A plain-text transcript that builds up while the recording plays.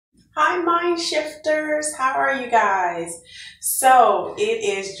Hi, Mindshifters. How are you guys? So it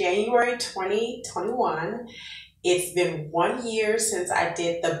is January 2021. It's been 1 year since I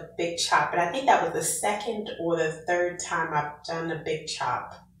did the big chop, and I think that was the second or the third time I've done the big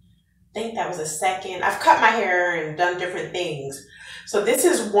chop. I think that was the second. I've cut my hair and done different things. So this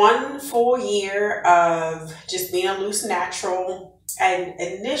is 1 full year of just being a loose natural. I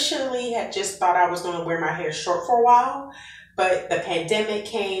initially had just thought I was going to wear my hair short for a while, but the pandemic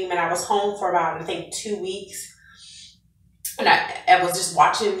came and I was home for about, I think, 2 weeks. And I was just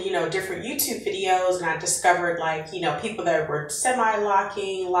watching, different YouTube videos, and I discovered people that were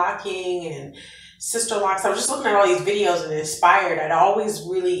semi-locking, locking, and sister locks. I was just looking at all these videos and inspired. I'd always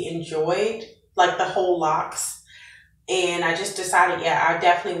really enjoyed like the whole locks. And I just decided, yeah, I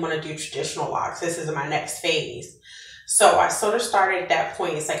definitely want to do traditional locks. This is my next phase. So I sort of started at that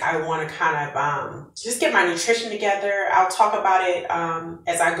point. It's like I want to kind of just get my nutrition together. I'll talk about it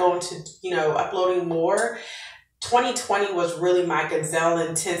as I go into, uploading more. 2020 was really my Gazelle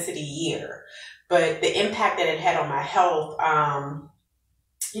intensity year. But the impact that it had on my health,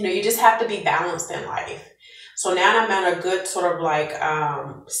 you just have to be balanced in life. So now I'm on a good sort of like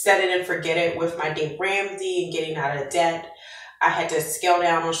set it and forget it with my Dave Ramsey and getting out of debt. I had to scale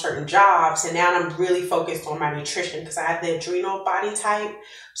down on certain jobs, and now I'm really focused on my nutrition because I have the adrenal body type.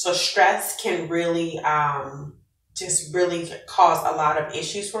 So stress can really just really cause a lot of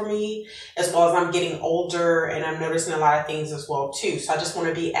issues for me, as well as I'm getting older and I'm noticing a lot of things as well too. So I just want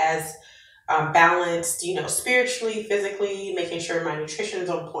to be as balanced, spiritually, physically, making sure my nutrition is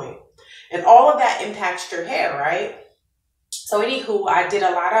on point. And all of that impacts your hair, right? So anywho, I did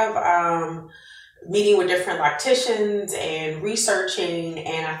a lot of meeting with different locticians and researching,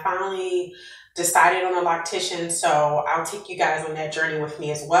 and I finally decided on a loctician. So I'll take you guys on that journey with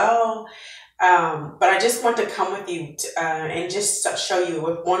me as well. But I just want to come with you and just show you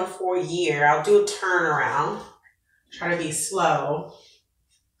with 1 full year, I'll do a turnaround, try to be slow.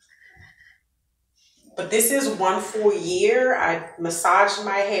 But this is 1 full year. I massaged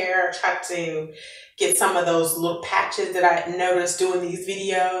my hair. I tried to get some of those little patches that I noticed doing these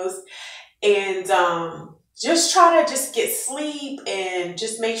videos. And just try to just get sleep and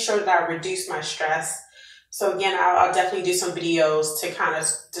just make sure that I reduce my stress. So again, I'll definitely do some videos to kind of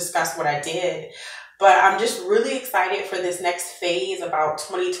discuss what I did. But I'm just really excited for this next phase about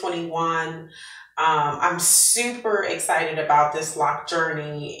 2021. I'm super excited about this lock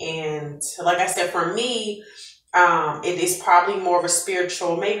journey. And like I said, for me, it is probably more of a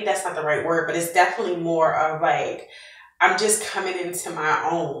spiritual, maybe that's not the right word, but it's definitely more of like, I'm just coming into my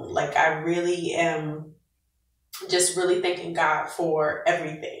own. Like I really am just really thanking God for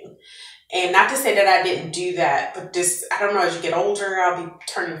everything. And not to say that I didn't do that, but just, I don't know, as you get older, I'll be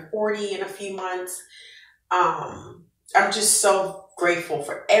turning 40 in a few months. I'm just so grateful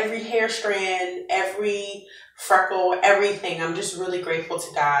for every hair strand, every freckle, everything. I'm just really grateful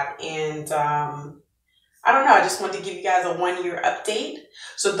to God. And I don't know, I just wanted to give you guys a 1 year update.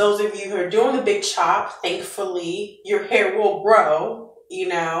 So those of you who are doing the big chop, thankfully, your hair will grow,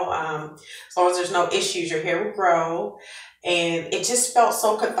 as long as there's no issues, your hair will grow. And it just felt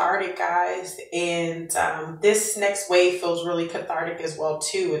so cathartic, guys. And this next wave feels really cathartic as well,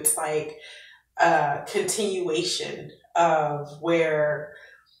 too. It's like a continuation of where,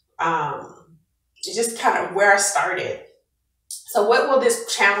 just kind of where I started. So what will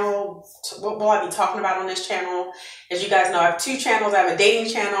I be talking about on this channel? As you guys know, I have 2 channels. I have a dating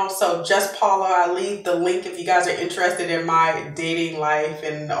channel. So Just Paula, I'll leave the link if you guys are interested in my dating life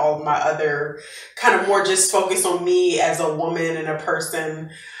and all of my other kind of more just focused on me as a woman and a person.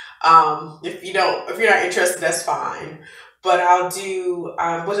 If you're not interested, that's fine. But I'll do,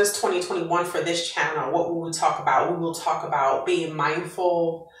 what is 2021 for this channel? What will we talk about? We will talk about being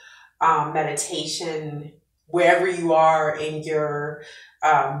mindful, meditation, wherever you are in your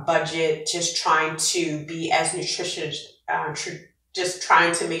budget, just trying to be as nutritious, just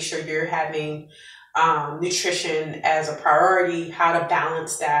trying to make sure you're having nutrition as a priority, how to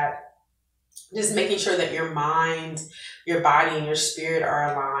balance that, just making sure that your mind, your body, and your spirit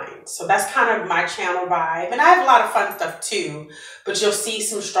are aligned. So that's kind of my channel vibe. And I have a lot of fun stuff too, but you'll see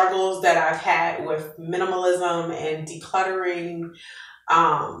some struggles that I've had with minimalism and decluttering,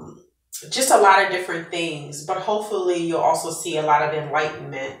 just a lot of different things, but hopefully you'll also see a lot of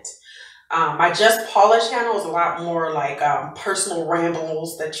enlightenment. My Just Paula channel is a lot more like personal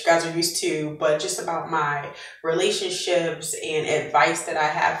rambles that you guys are used to, but just about my relationships and advice that I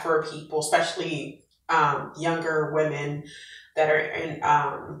have for people, especially younger women that are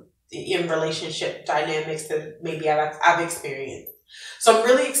in relationship dynamics that maybe I've experienced. So I'm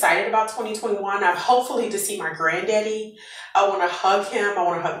really excited about 2021. I'm hopefully to see my granddaddy. I want to hug him. I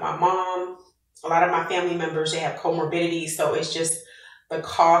want to hug my mom. A lot of my family members, they have comorbidities. So it's just the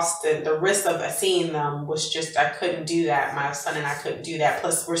cost and the risk of seeing them was just, I couldn't do that. My son and I couldn't do that.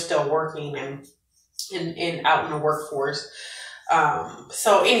 Plus we're still working and out in the workforce.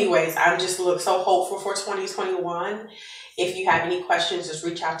 So anyways, I just look so hopeful for 2021. If you have any questions, just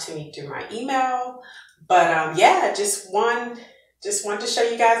reach out to me through my email. But yeah, just wanted to show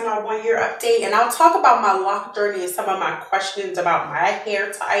you guys my 1 year update, and I'll talk about my lock journey and some of my questions about my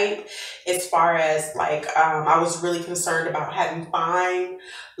hair type, as far as like, I was really concerned about having fine,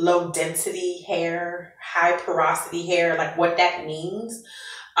 low density hair, high porosity hair, like what that means.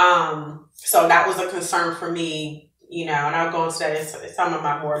 So that was a concern for me, you know, and I'll go into that in some of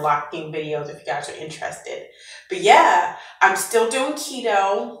my more locked-in videos if you guys are interested. But yeah, I'm still doing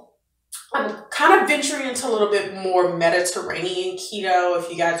keto. I'm kind of venturing into a little bit more Mediterranean keto, if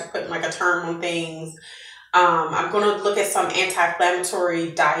you guys are putting like a term on things. I'm going to look at some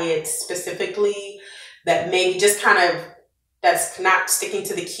anti-inflammatory diets specifically that maybe just kind of, that's not sticking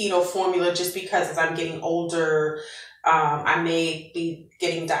to the keto formula, just because as I'm getting older, I may be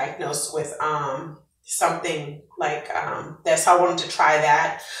getting diagnosed with something like that. So I wanted to try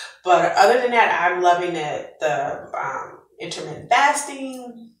that. But other than that, I'm loving it. The intermittent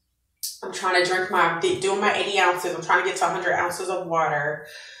fasting. I'm trying to doing my 80 ounces. I'm trying to get to 100 ounces of water.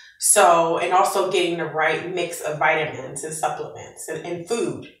 So, and also getting the right mix of vitamins and supplements and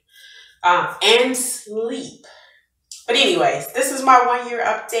food, and sleep. But anyways, this is my 1 year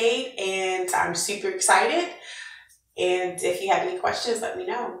update, and I'm super excited. And if you have any questions, let me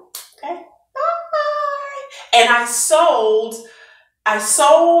know. Okay. Bye. And I sold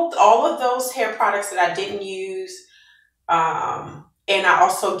all of those hair products that I didn't use. And I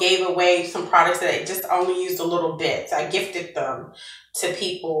also gave away some products that I just only used a little bit. I gifted them to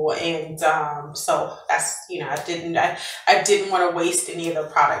people. And so that's, you know, I didn't want to waste any of the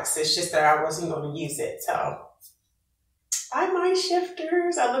products. It's just that I wasn't going to use it. So bye,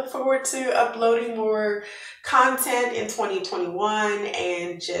 Mindshifters. I look forward to uploading more content in 2021.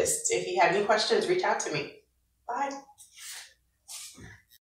 And just, if you have any questions, reach out to me. Bye.